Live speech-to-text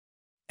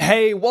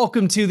Hey,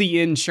 welcome to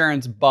the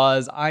Insurance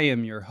Buzz. I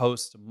am your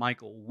host,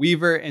 Michael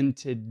Weaver, and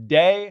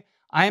today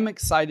I am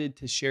excited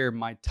to share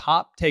my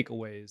top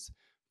takeaways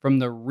from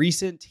the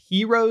recent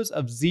Heroes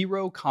of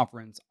Zero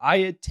conference I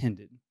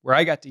attended, where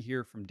I got to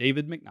hear from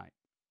David McKnight,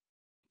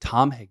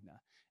 Tom Hegna,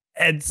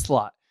 Ed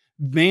Slott,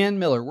 Van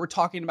Mueller. We're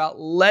talking about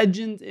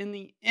legends in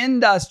the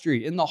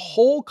industry, and the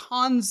whole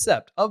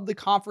concept of the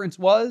conference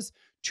was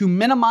to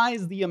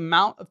minimize the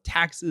amount of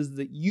taxes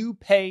that you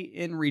pay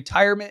in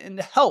retirement and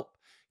to help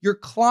your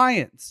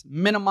clients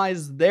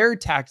minimize their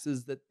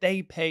taxes that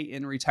they pay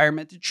in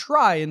retirement to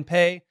try and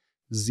pay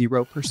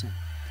 0%.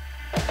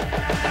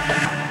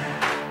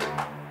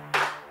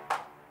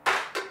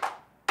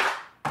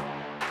 All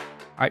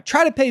right,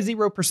 try to pay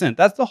 0%.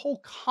 That's the whole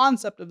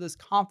concept of this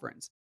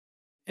conference.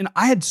 And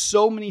I had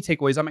so many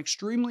takeaways. I'm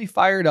extremely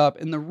fired up.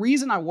 And the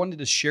reason I wanted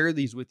to share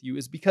these with you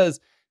is because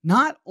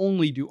not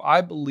only do I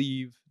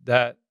believe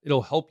that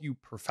it'll help you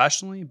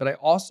professionally, but I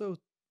also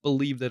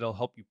believe that it'll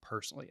help you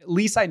personally. At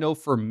least I know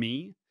for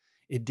me,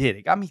 it did.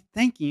 It got me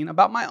thinking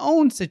about my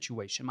own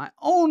situation, my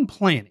own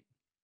planning.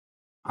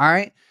 All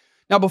right.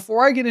 Now,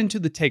 before I get into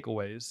the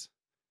takeaways,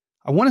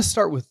 I want to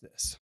start with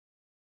this.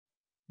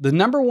 The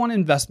number one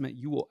investment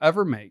you will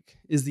ever make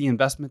is the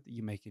investment that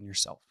you make in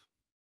yourself.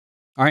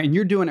 All right. And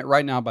you're doing it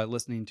right now by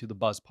listening to the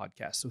Buzz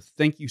podcast. So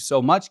thank you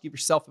so much. Give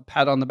yourself a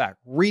pat on the back.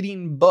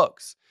 Reading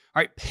books.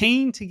 All right.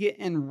 Paying to get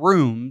in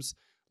rooms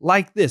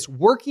like this.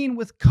 Working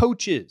with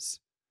coaches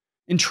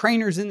and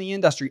trainers in the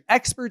industry,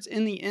 experts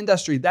in the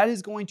industry. That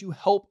is going to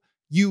help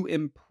you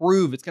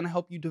improve. It's going to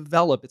help you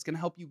develop. It's going to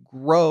help you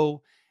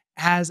grow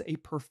as a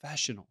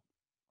professional.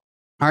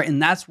 All right.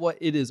 And that's what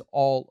it is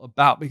all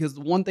about, because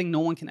the one thing no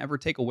one can ever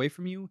take away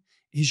from you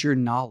is your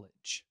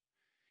knowledge.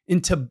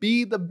 And to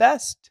be the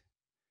best,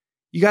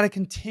 you got to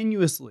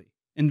continuously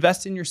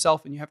invest in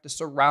yourself, and you have to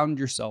surround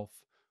yourself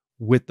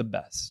with the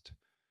best.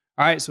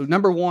 All right. So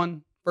number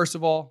one, first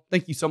of all,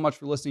 thank you so much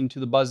for listening to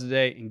The Buzz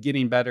today and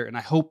getting better. And I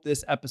hope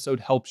this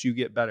episode helps you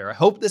get better. I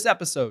hope this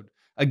episode,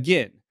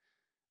 again,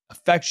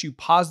 affects you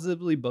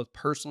positively, both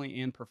personally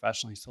and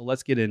professionally. So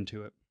let's get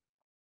into it.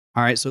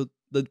 All right. So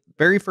the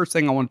very first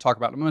thing I want to talk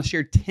about, I'm going to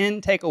share 10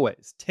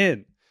 takeaways.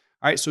 10.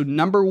 All right. So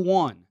number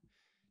one,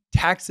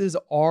 taxes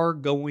are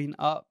going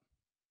up.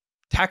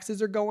 Taxes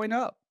are going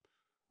up.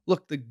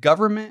 Look, the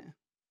government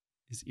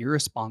is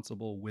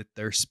irresponsible with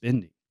their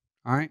spending.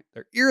 All right.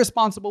 They're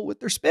irresponsible with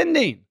their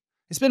spending.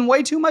 They spend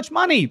way too much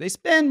money. They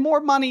spend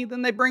more money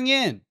than they bring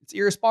in. It's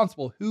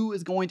irresponsible. Who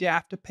is going to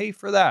have to pay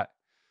for that?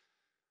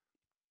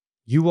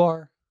 You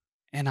are,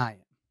 and I am.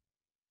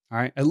 All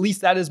right. At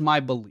least that is my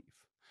belief.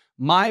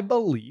 My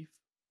belief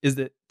is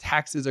that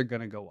taxes are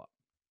going to go up.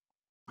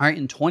 All right.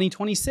 In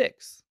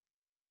 2026,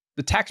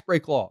 the tax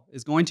break law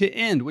is going to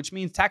end, which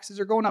means taxes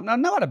are going up. Now,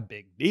 not a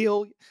big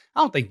deal.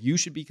 I don't think you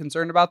should be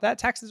concerned about that.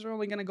 Taxes are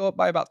only going to go up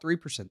by about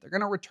 3%. They're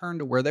going to return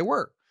to where they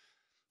were.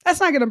 That's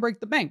not going to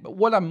break the bank. But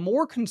what I'm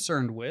more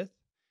concerned with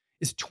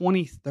is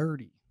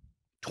 2030,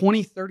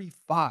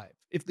 2035.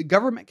 If the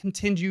government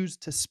continues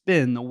to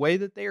spend the way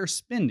that they are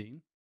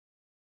spending,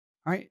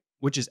 all right,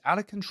 which is out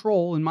of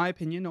control, in my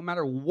opinion, no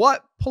matter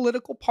what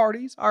political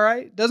parties, all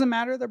right, doesn't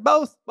matter. They're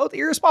both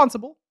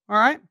irresponsible, all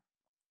right?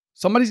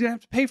 Somebody's going to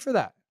have to pay for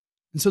that.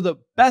 And so the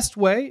best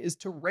way is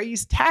to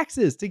raise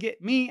taxes to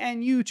get me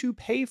and you to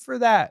pay for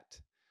that.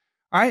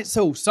 All right.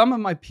 So some of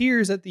my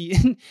peers at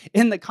the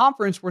in the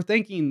conference were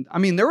thinking,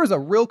 there was a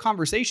real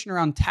conversation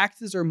around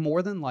taxes are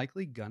more than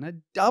likely going to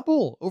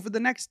double over the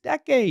next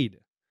decade.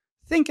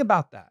 Think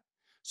about that.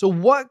 So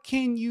what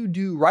can you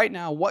do right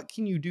now? What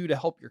can you do to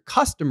help your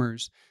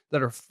customers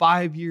that are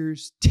 5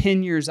 years,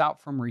 10 years out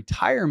from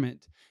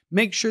retirement,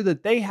 make sure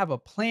that they have a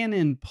plan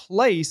in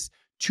place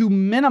to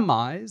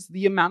minimize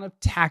the amount of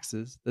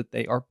taxes that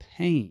they are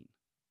paying?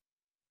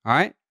 All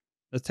right.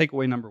 That's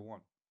takeaway number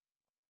one.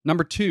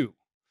 Number two.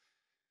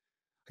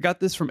 I got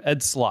this from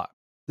Ed Slott.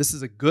 This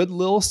is a good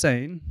little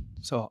saying,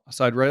 so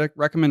I'd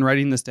recommend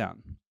writing this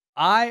down.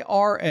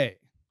 IRA,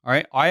 all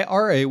right,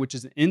 IRA, which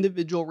is an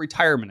individual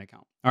retirement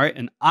account. All right,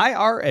 an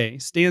IRA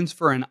stands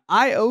for an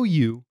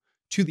IOU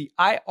to the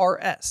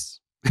IRS.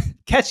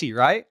 Catchy,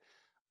 right?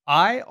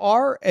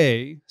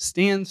 IRA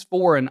stands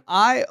for an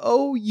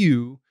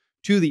IOU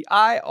to the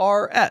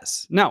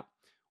IRS. Now,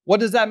 what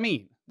does that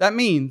mean? That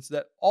means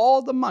that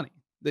all the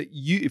money that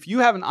if you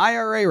have an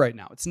IRA right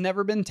now, it's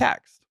never been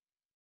taxed.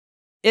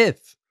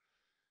 If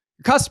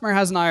your customer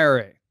has an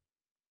IRA,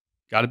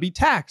 got to be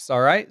taxed,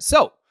 all right?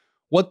 So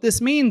what this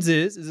means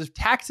is if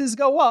taxes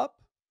go up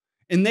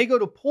and they go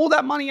to pull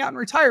that money out in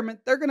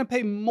retirement, they're going to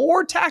pay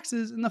more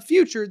taxes in the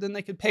future than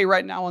they could pay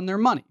right now on their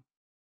money.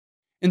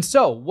 And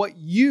so what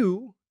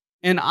you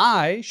and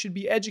I should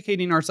be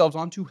educating ourselves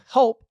on to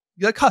help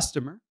the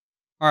customer,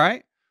 all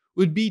right,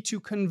 would be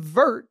to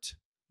convert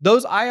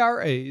those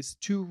IRAs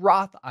to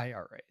Roth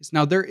IRAs.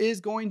 Now, there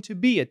is going to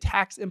be a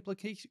tax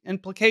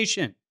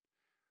implication.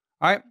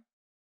 All right,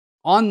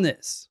 on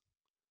this.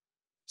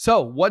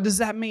 So what does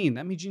that mean?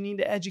 That means you need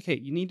to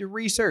educate. You need to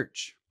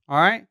research. All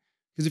right.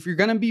 Because if you're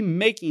going to be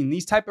making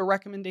these type of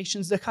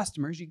recommendations to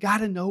customers, you got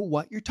to know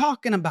what you're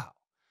talking about.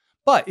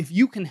 But if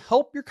you can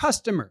help your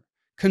customer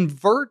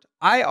convert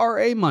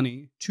IRA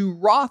money to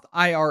Roth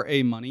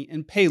IRA money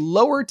and pay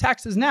lower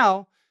taxes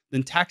now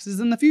than taxes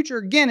in the future,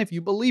 again, if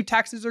you believe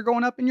taxes are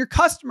going up and your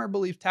customer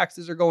believes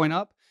taxes are going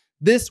up,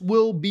 this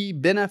will be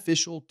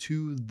beneficial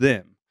to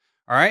them.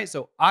 All right,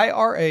 so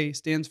IRA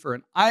stands for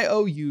an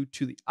IOU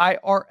to the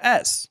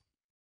IRS.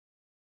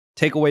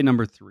 Takeaway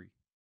number 3.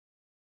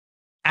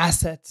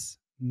 Assets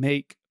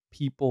make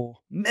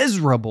people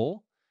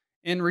miserable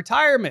in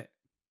retirement.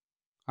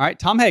 All right,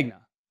 Tom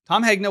Hegna.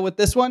 Tom Hegna with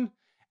this one.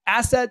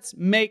 Assets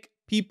make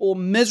people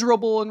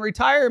miserable in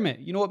retirement.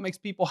 You know what makes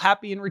people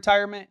happy in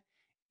retirement?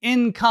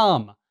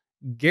 Income.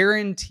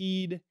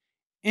 Guaranteed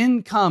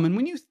income. And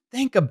when you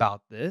think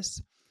about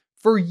this,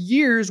 for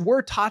years,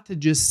 we're taught to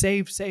just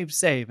save,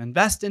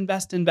 invest. And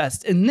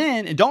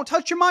then, and don't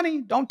touch your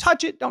money. Don't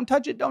touch it.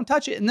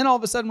 And then all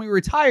of a sudden we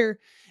retire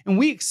and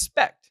we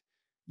expect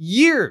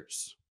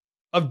years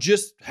of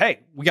just, hey,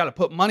 we got to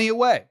put money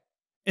away.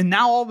 And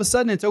now all of a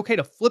sudden it's okay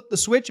to flip the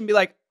switch and be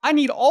like, I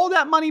need all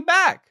that money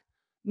back.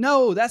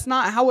 No, that's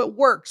not how it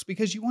works,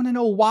 because you want to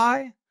know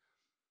why?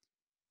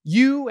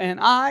 You and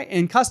I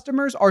and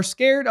customers are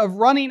scared of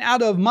running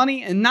out of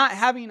money and not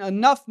having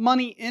enough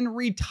money in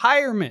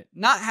retirement,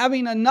 not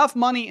having enough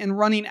money and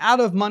running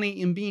out of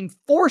money and being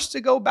forced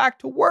to go back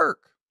to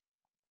work.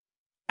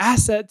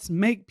 Assets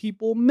make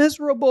people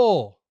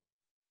miserable.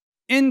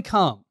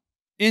 Income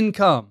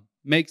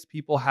makes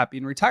people happy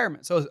in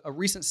retirement. So a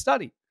recent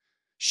study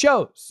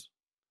shows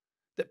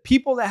that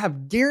people that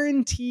have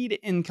guaranteed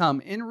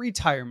income in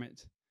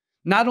retirement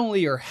not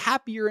only are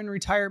happier in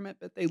retirement,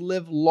 but they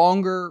live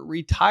longer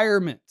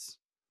retirements.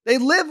 They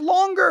live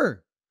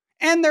longer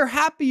and they're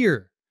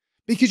happier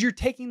because you're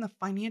taking the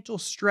financial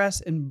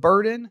stress and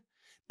burden,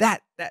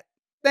 that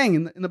thing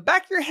in the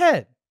back of your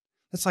head.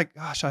 That's like,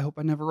 gosh, I hope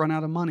I never run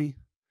out of money.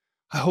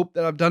 I hope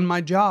that I've done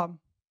my job.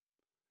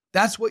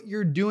 That's what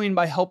you're doing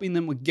by helping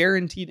them with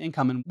guaranteed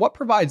income. And what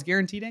provides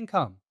guaranteed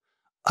income?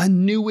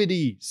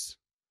 Annuities.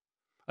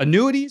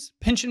 Annuities,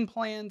 pension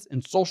plans,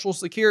 and Social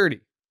Security.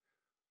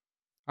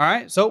 All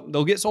right, so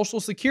they'll get Social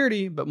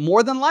Security, but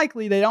more than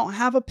likely they don't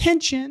have a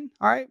pension.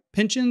 All right,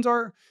 pensions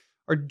are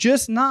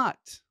just not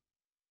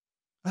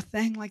a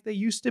thing like they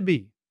used to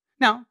be.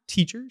 Now,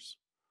 teachers,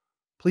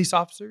 police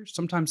officers,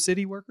 sometimes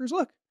city workers,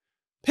 look,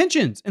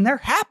 pensions, and they're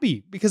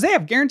happy because they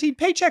have guaranteed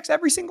paychecks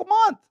every single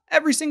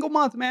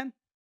month, man.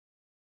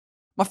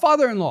 My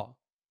father-in-law,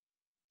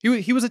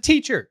 he was a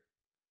teacher.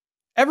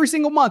 Every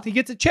single month he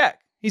gets a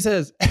check. He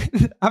says,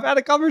 I've had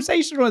a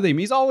conversation with him.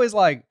 He's always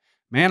like,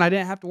 man, I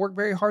didn't have to work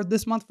very hard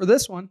this month for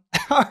this one.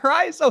 All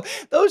right. So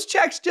those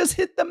checks just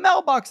hit the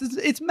mailbox.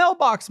 It's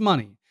mailbox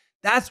money.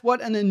 That's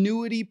what an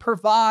annuity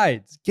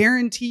provides.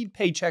 Guaranteed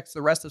paychecks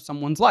the rest of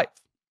someone's life.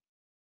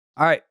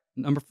 All right.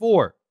 Number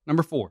four.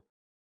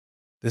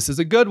 This is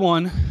a good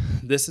one.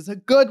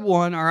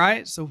 All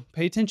right. So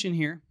pay attention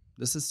here.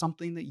 This is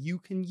something that you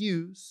can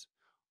use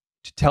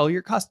to tell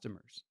your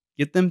customers.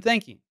 Get them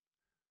thinking.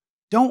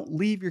 Don't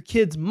leave your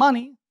kids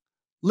money.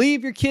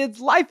 Leave your kids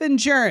life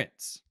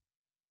insurance.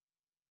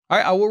 All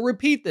right, I will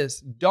repeat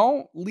this.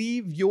 Don't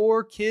leave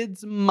your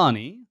kids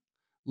money.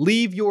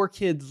 Leave your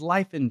kids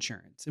life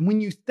insurance. And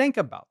when you think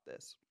about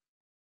this,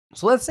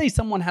 so let's say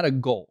someone had a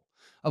goal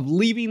of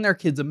leaving their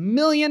kids $1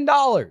 million,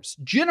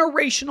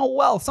 generational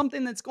wealth,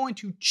 something that's going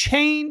to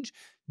change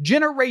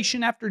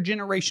generation after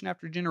generation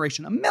after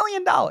generation, $1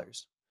 million.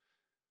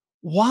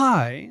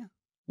 Why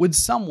would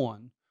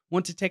someone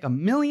want to take $1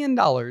 million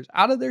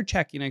out of their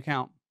checking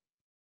account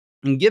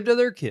and give to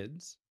their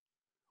kids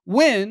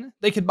when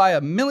they could buy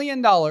 $1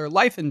 million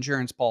life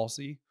insurance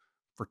policy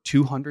for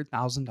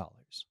 $200,000?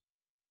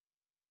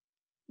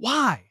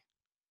 Why?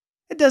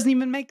 It doesn't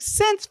even make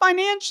sense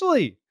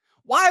financially.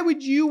 Why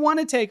would you want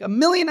to take $1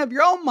 million of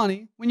your own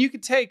money when you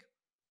could take,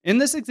 in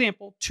this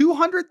example,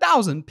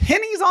 200,000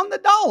 pennies on the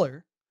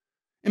dollar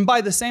and buy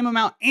the same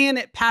amount and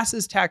it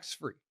passes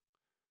tax-free?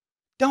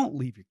 Don't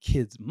leave your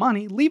kids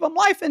money. Leave them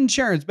life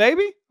insurance,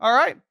 baby. All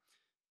right.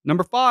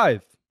 Number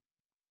five.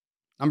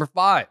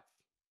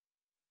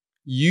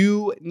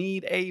 You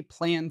need a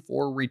plan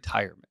for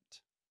retirement.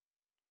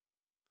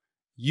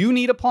 You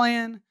need a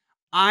plan.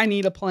 I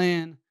need a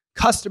plan.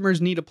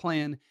 Customers need a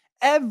plan.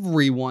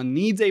 Everyone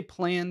needs a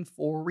plan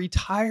for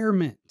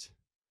retirement.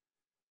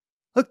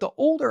 Look, the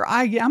older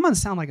I get, I'm going to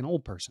sound like an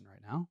old person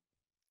right now,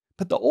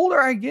 but the older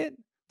I get,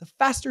 the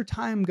faster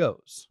time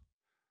goes.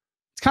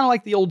 It's kind of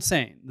like the old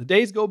saying, the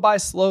days go by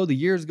slow, the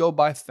years go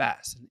by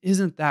fast. And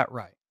isn't that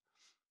right?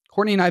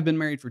 Courtney and I have been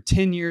married for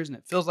 10 years and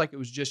it feels like it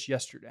was just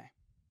yesterday.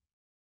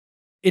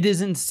 It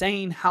is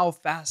insane how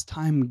fast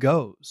time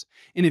goes.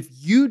 And if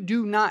you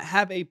do not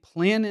have a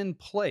plan in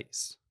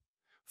place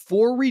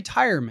for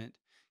retirement,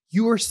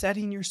 you are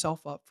setting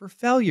yourself up for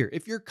failure.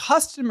 If your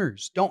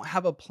customers don't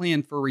have a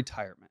plan for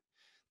retirement,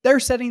 they're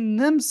setting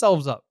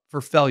themselves up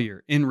for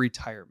failure in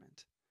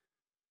retirement.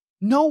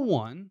 No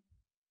one,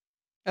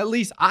 at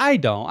least I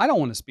don't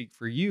want to speak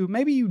for you.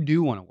 Maybe you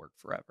do want to work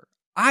forever.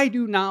 I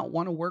do not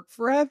want to work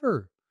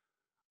forever.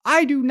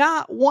 I do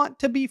not want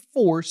to be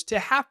forced to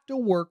have to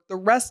work the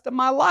rest of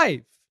my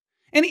life.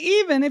 And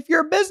even if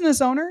you're a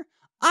business owner,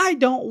 I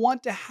don't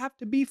want to have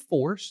to be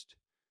forced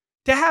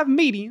to have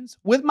meetings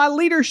with my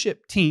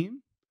leadership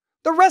team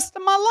the rest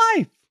of my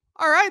life.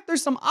 All right,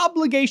 there's some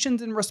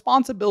obligations and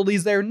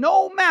responsibilities there,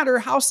 no matter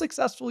how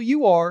successful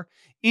you are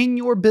in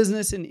your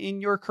business and in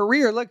your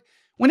career. Look,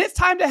 when it's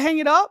time to hang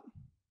it up,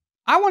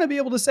 I want to be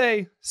able to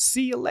say,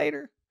 see you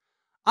later.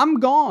 I'm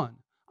gone.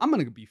 I'm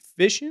going to be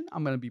fishing.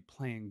 I'm going to be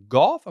playing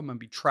golf. I'm going to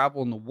be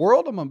traveling the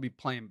world. I'm going to be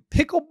playing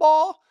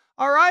pickleball.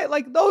 All right.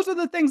 Like those are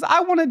the things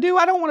I want to do.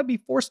 I don't want to be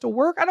forced to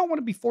work. I don't want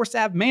to be forced to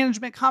have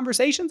management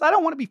conversations. I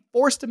don't want to be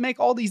forced to make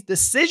all these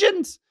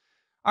decisions.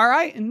 All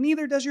right. And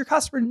neither does your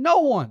customer. No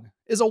one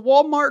is a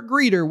Walmart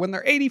greeter when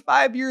they're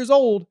 85 years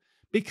old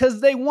because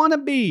they want to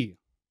be.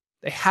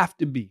 They have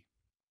to be.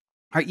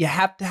 All right. You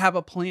have to have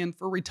a plan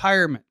for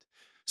retirement.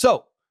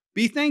 So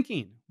be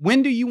thinking,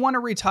 when do you want to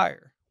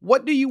retire?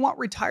 What do you want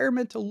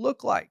retirement to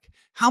look like?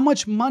 How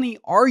much money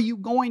are you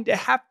going to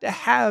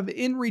have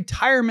in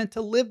retirement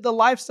to live the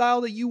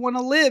lifestyle that you want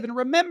to live? And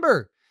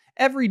remember,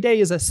 every day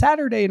is a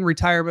Saturday in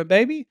retirement,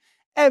 baby.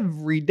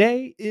 Every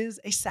day is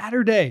a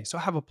Saturday. So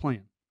have a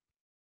plan.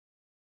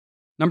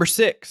 Number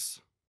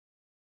 6.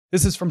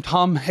 This is from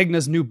Tom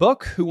Hegna's new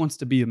book, Who Wants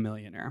to Be a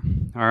Millionaire?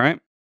 All right.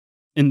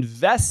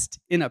 Invest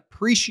in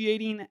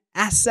appreciating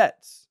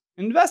assets.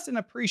 Invest in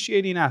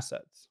appreciating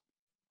assets.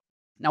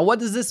 Now, what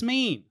does this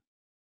mean?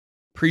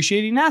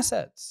 Appreciating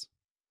assets,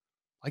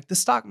 like the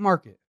stock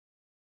market,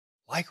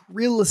 like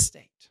real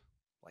estate,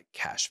 like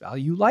cash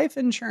value life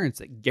insurance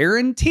that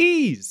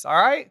guarantees, all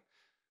right,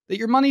 that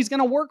your money's going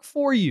to work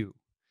for you.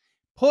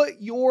 Put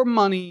your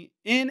money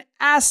in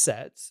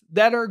assets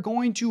that are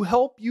going to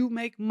help you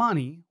make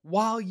money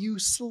while you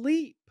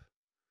sleep.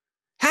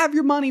 Have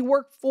your money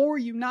work for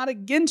you, not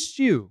against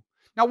you.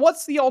 Now,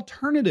 what's the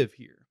alternative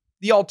here?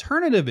 The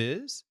alternative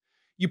is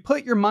you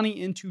put your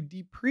money into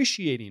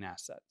depreciating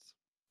assets,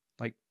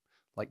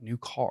 like new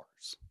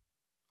cars.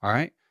 All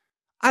right.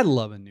 I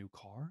love a new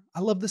car.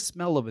 I love the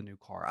smell of a new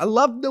car. I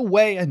love the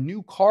way a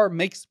new car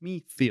makes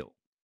me feel.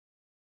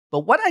 But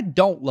what I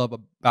don't love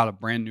about a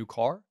brand new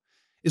car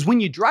is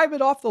when you drive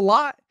it off the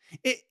lot,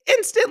 it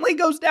instantly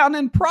goes down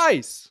in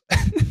price.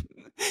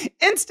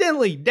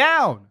 Instantly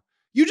down.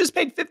 You just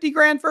paid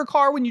 $50,000 for a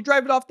car. When you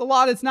drive it off the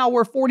lot, it's now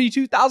worth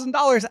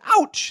 $42,000.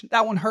 Ouch.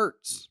 That one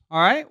hurts.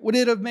 All right. Would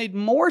it have made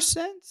more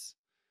sense?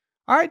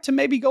 All right. To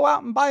maybe go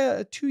out and buy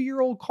a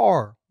 2-year-old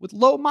car with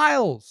low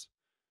miles,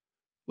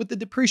 with the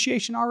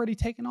depreciation already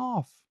taken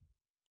off.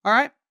 All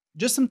right.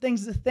 Just some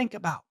things to think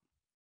about.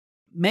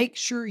 Make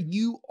sure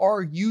you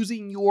are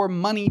using your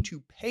money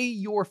to pay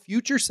your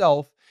future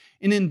self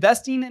and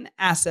investing in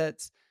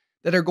assets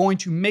that are going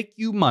to make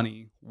you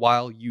money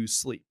while you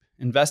sleep.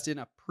 Invest in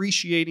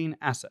appreciating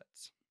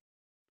assets.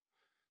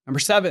 Number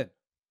 7.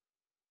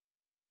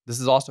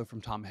 This is also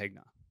from Tom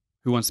Hegna.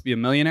 Who Wants to Be a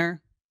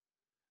Millionaire?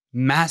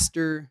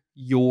 Master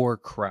your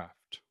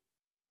craft.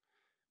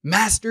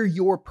 Master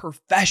your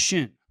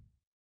profession.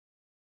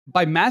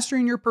 By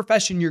mastering your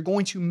profession, you're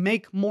going to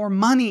make more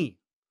money.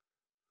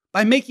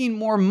 By making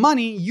more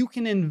money, you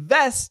can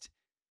invest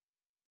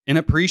in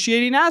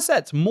appreciating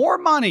assets, more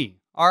money,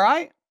 all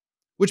right?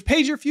 Which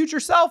pays your future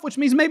self, which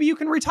means maybe you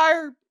can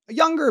retire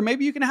younger.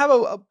 Maybe you can have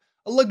a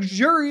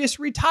luxurious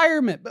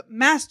retirement, but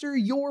master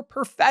your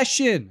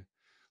profession.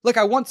 Look,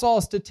 I once saw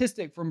a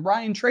statistic from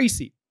Brian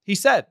Tracy. He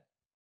said,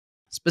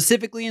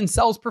 specifically in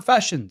sales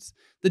professions,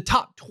 the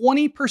top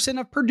 20%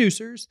 of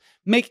producers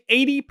make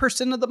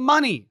 80% of the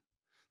money.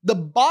 The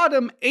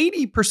bottom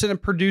 80%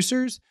 of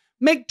producers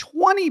make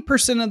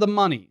 20% of the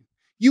money.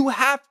 You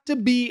have to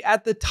be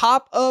at the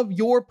top of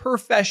your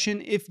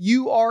profession if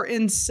you are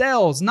in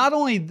sales. Not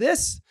only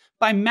this,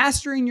 by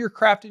mastering your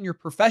craft and your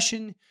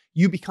profession,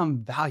 you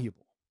become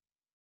valuable.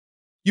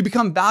 You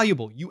become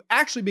valuable. You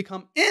actually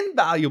become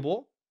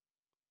invaluable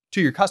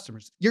to your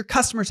customers. Your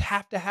customers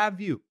have to have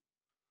you.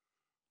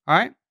 All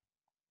right?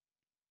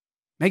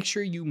 Make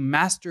sure you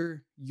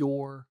master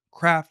your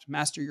craft,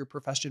 master your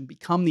profession,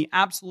 become the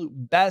absolute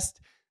best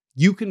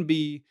you can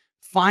be.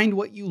 Find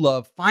what you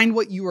love, find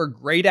what you are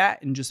great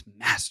at, and just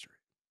master it.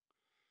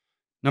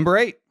 Number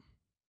 8.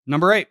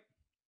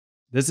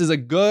 This is a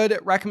good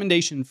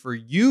recommendation for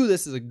you.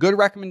 This is a good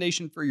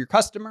recommendation for your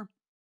customer.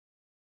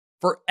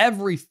 For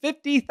every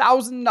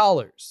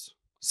 $50,000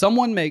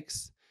 someone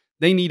makes,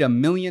 they need $1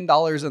 million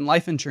in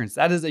life insurance.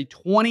 That is a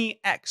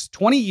 20x,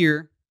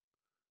 20-year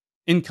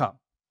income.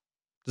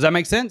 Does that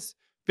make sense?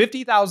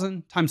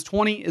 50,000 times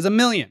 20 is $1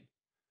 million.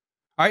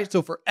 All right,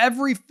 so for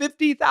every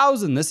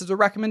 50,000, this is a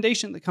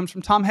recommendation that comes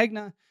from Tom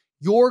Hegna,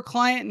 your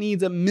client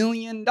needs $1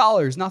 million.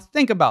 Now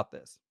think about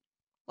this.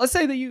 Let's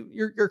say that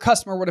your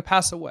customer were to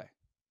pass away.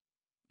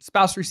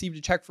 Spouse received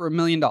a check for $1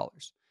 million.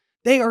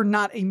 They are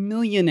not a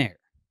millionaire.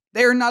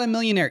 They are not a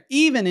millionaire,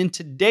 even in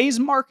today's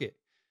market.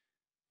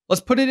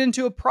 Let's put it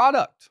into a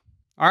product,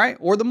 all right,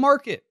 or the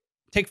market.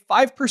 Take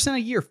 5%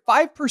 a year.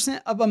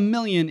 5% of $1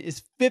 million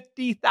is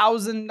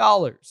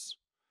 $50,000.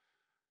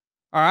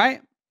 All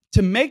right.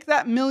 To make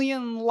that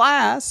million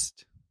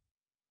last,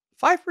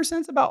 5%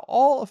 is about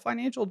all a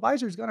financial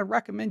advisor is going to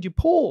recommend you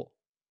pull.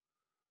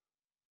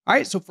 All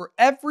right, so for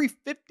every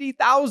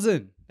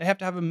 50,000, they have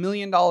to have $1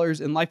 million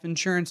in life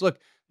insurance. Look,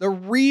 the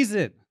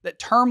reason that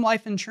term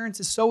life insurance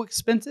is so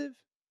expensive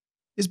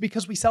is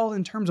because we sell it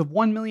in terms of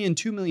 1 million,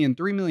 2 million,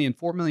 3 million,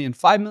 4 million,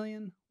 5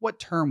 million. What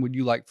term would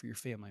you like for your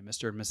family,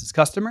 Mr. and Mrs.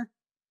 Customer?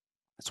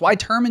 That's why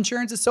term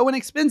insurance is so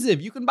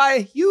inexpensive. You can buy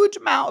a huge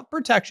amount of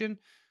protection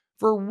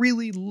for a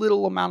really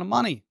little amount of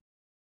money.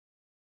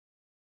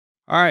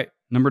 All right,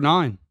 number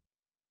 9.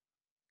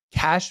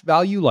 Cash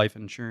value life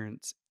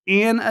insurance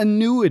and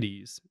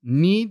annuities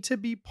need to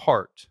be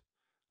part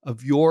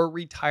of your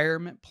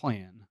retirement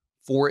plan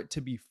for it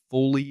to be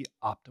fully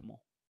optimal.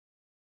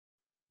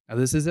 Now,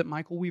 this isn't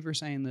Michael Weaver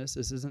saying this.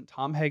 This isn't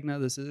Tom Hegna.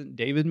 This isn't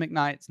David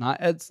McKnight. It's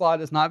not Ed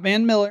Slott. It's not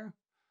Van Mueller.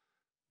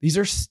 These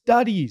are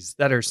studies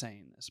that are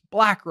saying this.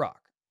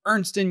 BlackRock,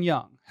 Ernst &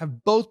 Young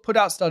have both put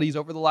out studies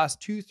over the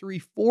last 2, 3,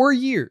 4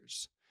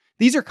 years.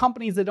 These are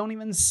companies that don't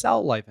even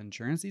sell life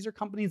insurance. These are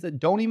companies that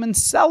don't even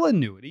sell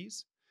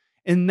annuities.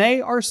 And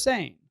they are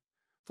saying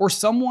for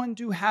someone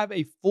to have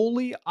a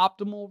fully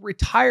optimal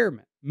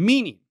retirement,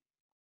 meaning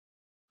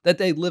that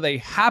they live a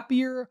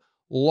happier,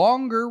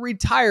 longer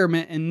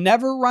retirement and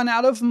never run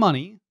out of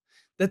money,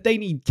 that they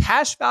need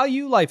cash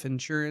value life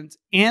insurance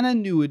and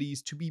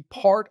annuities to be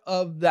part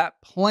of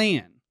that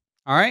plan.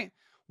 All right?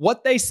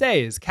 What they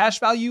say is cash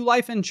value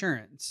life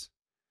insurance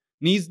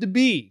needs to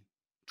be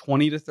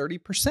 20 to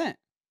 30%.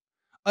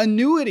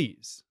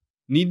 Annuities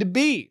need to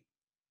be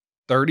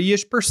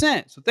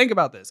 30-ish%. So think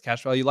about this.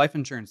 Cash value life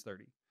insurance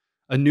 30,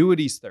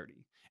 annuities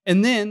 30.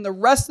 And then the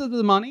rest of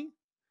the money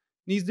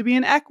needs to be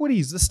in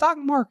equities, the stock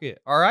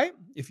market, all right?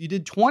 If you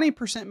did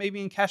 20%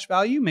 maybe in cash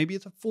value, maybe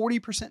it's a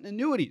 40% in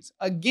annuities.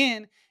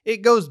 Again, it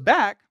goes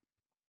back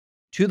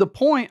to the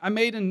point I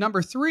made in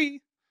number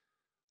 3.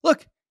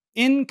 Look,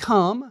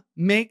 income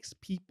makes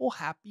people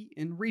happy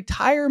in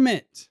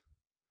retirement.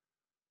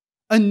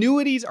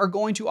 Annuities are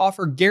going to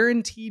offer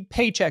guaranteed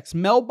paychecks,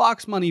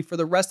 mailbox money for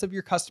the rest of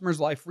your customer's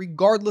life,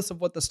 regardless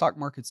of what the stock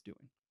market's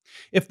doing.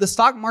 If the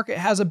stock market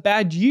has a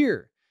bad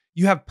year,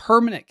 you have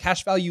permanent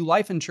cash value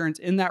life insurance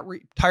in that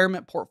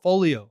retirement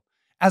portfolio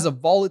as a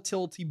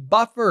volatility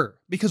buffer.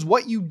 Because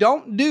what you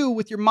don't do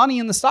with your money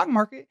in the stock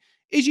market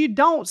is you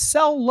don't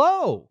sell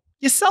low.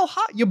 You sell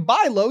high. You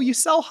buy low, you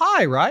sell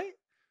high, right?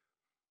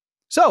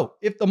 So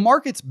if the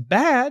market's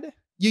bad,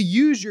 you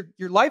use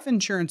your life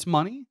insurance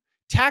money,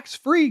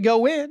 tax-free,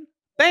 go in,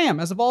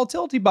 bam, as a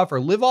volatility buffer.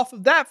 Live off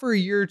of that for a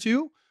year or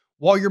two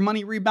while your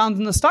money rebounds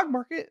in the stock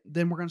market.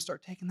 Then we're going to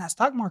start taking that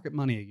stock market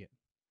money again.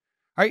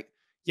 All right?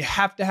 You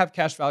have to have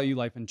cash value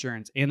life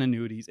insurance and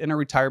annuities in a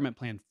retirement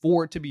plan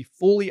for it to be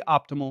fully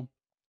optimal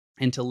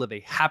and to live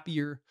a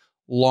happier,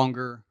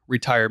 longer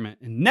retirement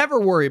and never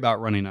worry about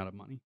running out of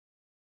money.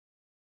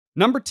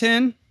 Number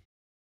 10,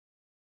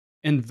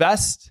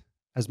 invest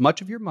as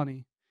much of your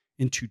money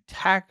into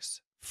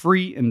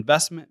tax-free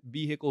investment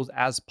vehicles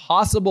as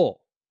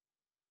possible,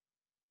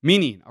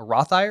 meaning a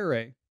Roth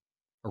IRA,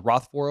 a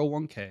Roth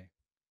 401k,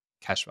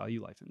 cash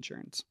value life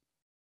insurance.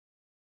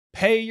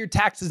 Pay your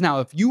taxes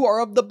now. If you are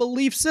of the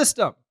belief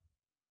system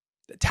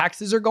that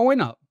taxes are going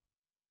up,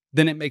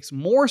 then it makes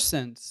more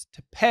sense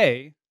to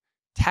pay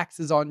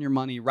taxes on your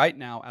money right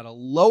now at a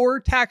lower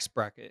tax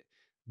bracket.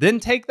 Then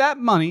take that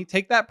money,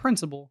 take that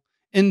principal,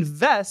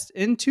 invest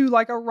into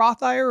like a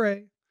Roth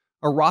IRA,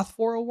 a Roth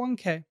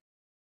 401k.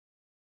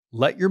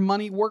 Let your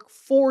money work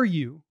for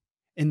you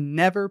and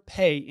never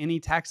pay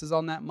any taxes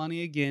on that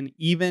money again,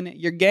 even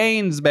your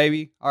gains,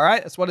 baby. All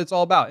right? That's what it's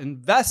all about.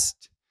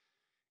 Invest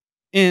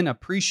in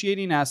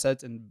appreciating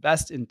assets,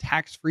 invest in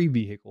tax-free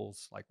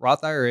vehicles like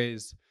Roth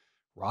IRAs,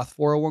 Roth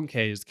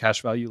 401ks,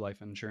 cash value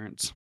life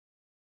insurance.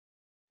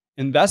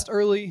 Invest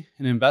early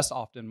and invest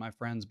often, my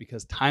friends,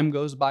 because time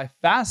goes by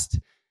fast.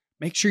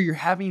 Make sure you're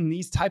having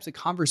these types of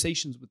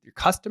conversations with your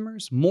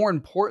customers. More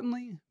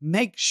importantly,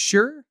 make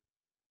sure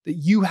that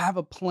you have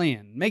a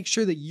plan. Make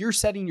sure that you're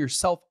setting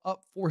yourself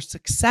up for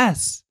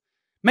success.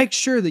 Make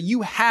sure that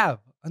you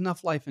have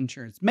enough life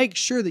insurance. Make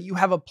sure that you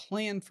have a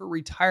plan for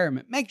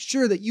retirement. Make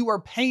sure that you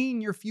are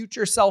paying your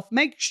future self.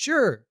 Make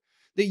sure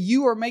that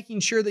you are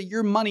making sure that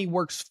your money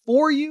works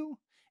for you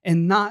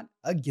and not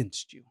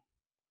against you.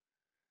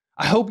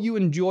 I hope you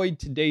enjoyed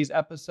today's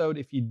episode.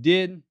 If you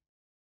did,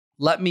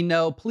 let me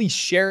know. Please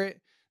share it.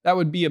 That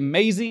would be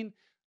amazing.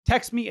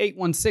 Text me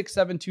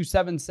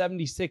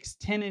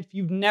 816-727-7610. If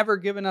you've never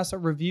given us a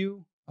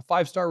review, a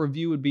 5-star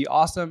review would be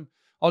awesome.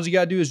 All you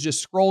got to do is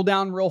just scroll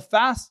down real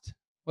fast,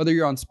 whether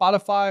you're on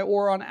Spotify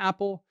or on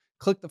Apple,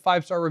 click the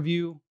 5-star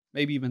review,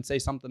 maybe even say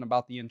something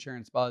about the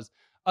insurance buzz.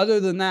 Other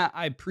than that,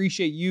 I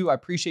appreciate you. I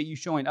appreciate you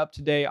showing up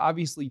today.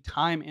 Obviously,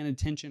 time and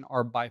attention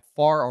are by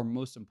far our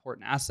most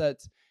important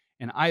assets.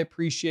 And I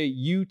appreciate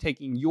you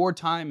taking your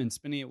time and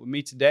spending it with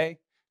me today.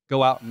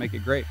 Go out and make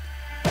it great.